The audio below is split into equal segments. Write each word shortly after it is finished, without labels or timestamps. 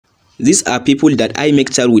These are people that I make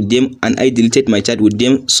chat with them and I deleted my chat with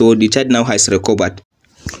them, so the chat now has recovered.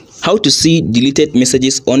 How to see deleted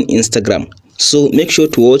messages on Instagram. So make sure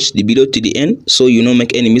to watch the video to the end so you don't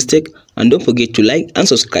make any mistake, and don't forget to like and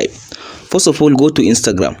subscribe. First of all, go to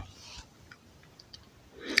Instagram.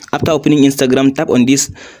 After opening Instagram, tap on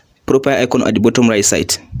this profile icon at the bottom right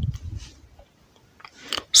side.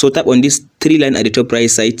 So tap on this three line at the top right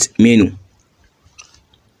side menu.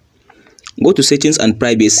 Go to settings and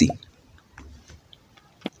privacy.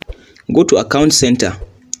 Go to account center.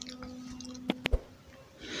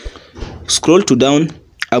 Scroll to down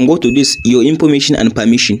and go to this your information and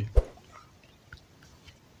permission.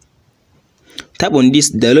 Tap on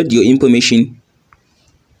this download your information.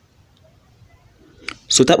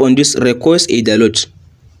 So tap on this request a download.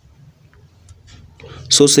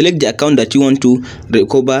 So select the account that you want to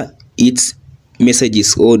recover its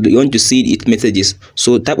messages, or you want to see its messages.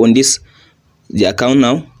 So tap on this the account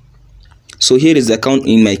now. So here is the account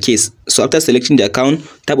in my case. So after selecting the account,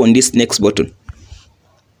 tap on this next button.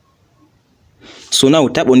 So now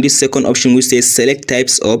tap on this second option which says select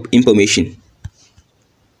types of information.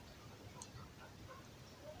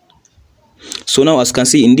 So now as you can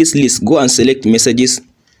see in this list, go and select messages,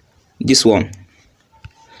 this one.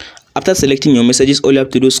 After selecting your messages, all you have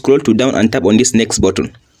to do is scroll to down and tap on this next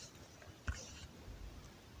button.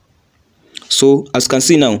 So as you can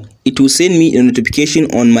see now, it will send me a notification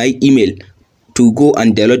on my email to go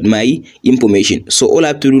and download my information. So all I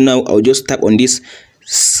have to do now, I'll just tap on this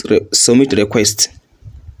submit request.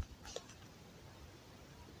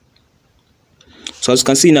 So as you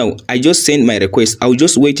can see now, I just sent my request. I'll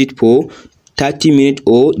just wait it for 30 minutes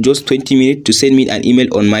or just 20 minutes to send me an email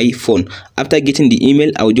on my phone. After getting the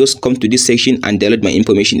email, I'll just come to this section and download my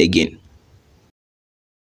information again.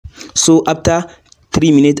 So after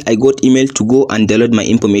 3 minutes, I got email to go and download my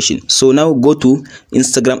information. So now go to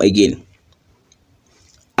Instagram again.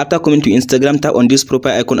 After coming to Instagram, tap on this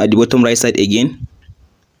profile icon at the bottom right side again.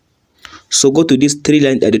 So go to this three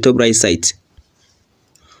line at the top right side.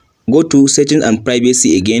 Go to settings and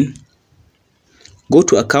privacy again. Go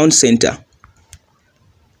to account center.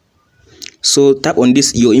 So tap on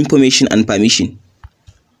this your information and permission.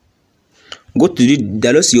 Go to the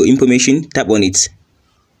download your information, tap on it.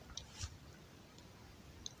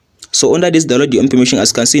 So under this download your information, as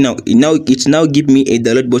you can see now, it now give me a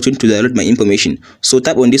download button to download my information. So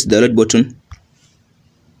tap on this download button.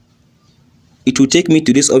 It will take me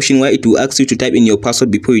to this option where it will ask you to type in your password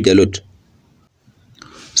before you download.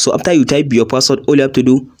 So after you type your password, all you have to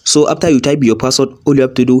do,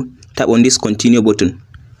 tap on this continue button.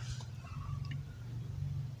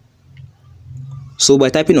 So by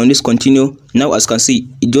tapping on this continue, now as you can see,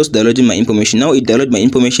 it just downloading my information. Now it download my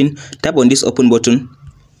information, tap on this open button.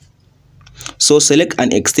 So select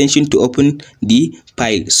an extension to open the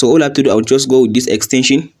file. So all I have to do, I'll just go with this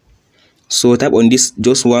extension. So tap on this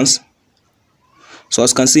just once. So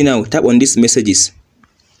as you can see now, tap on this messages.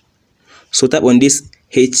 So tap on this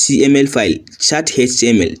HTML file, chat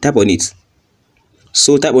HTML, tap on it.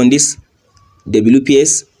 So tap on this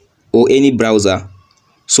WPS or any browser.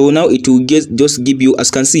 So now it will just give you, as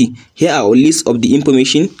you can see, here are a list of the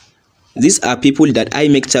information. These are people that I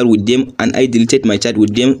make chat with them and I deleted my chat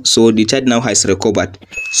with them, so the chat now has recovered.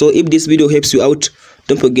 So if this video helps you out,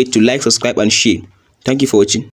 don't forget to like, subscribe and share. Thank you for watching.